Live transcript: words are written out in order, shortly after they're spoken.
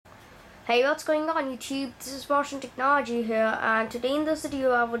Hey, what's going on YouTube? This is Motion Technology here, and today in this video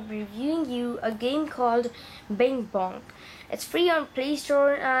I would be reviewing you a game called Bong. It's free on Play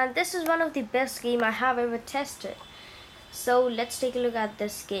Store and this is one of the best game I have ever tested. So let's take a look at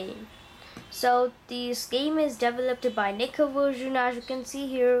this game. So this game is developed by Version, as you can see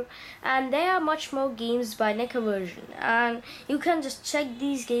here, and there are much more games by Version, and you can just check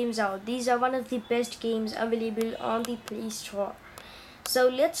these games out. These are one of the best games available on the Play Store. So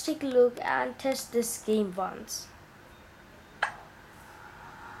let's take a look and test this game once.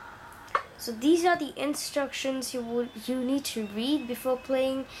 So these are the instructions you need to read before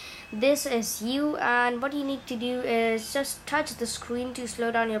playing. This is you, and what you need to do is just touch the screen to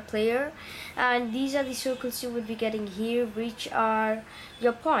slow down your player, and these are the circles you would be getting here, which are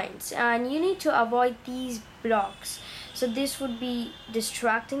your points, and you need to avoid these blocks. So this would be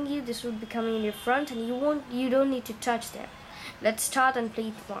distracting you, this would be coming in your front, and you don't need to touch them. Let's start and play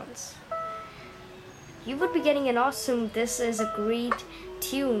it once. You would be getting an awesome, this is a great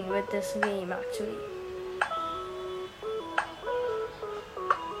tune with this game actually.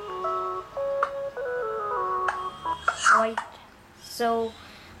 Right, so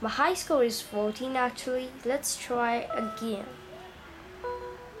my high score is 14 actually. Let's try again.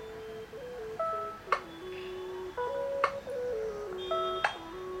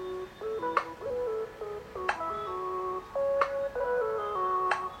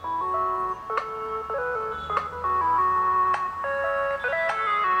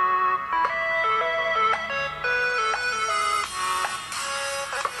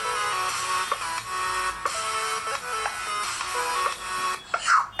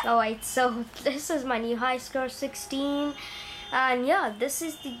 Alright, so this is my new high score, 16, and yeah, this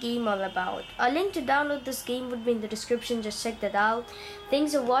is the game all about. A link to download this game would be in the description, just check that out.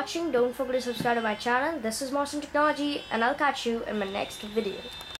 Thanks for watching, don't forget to subscribe to my channel. This is Motion Technology, and I'll catch you in my next video.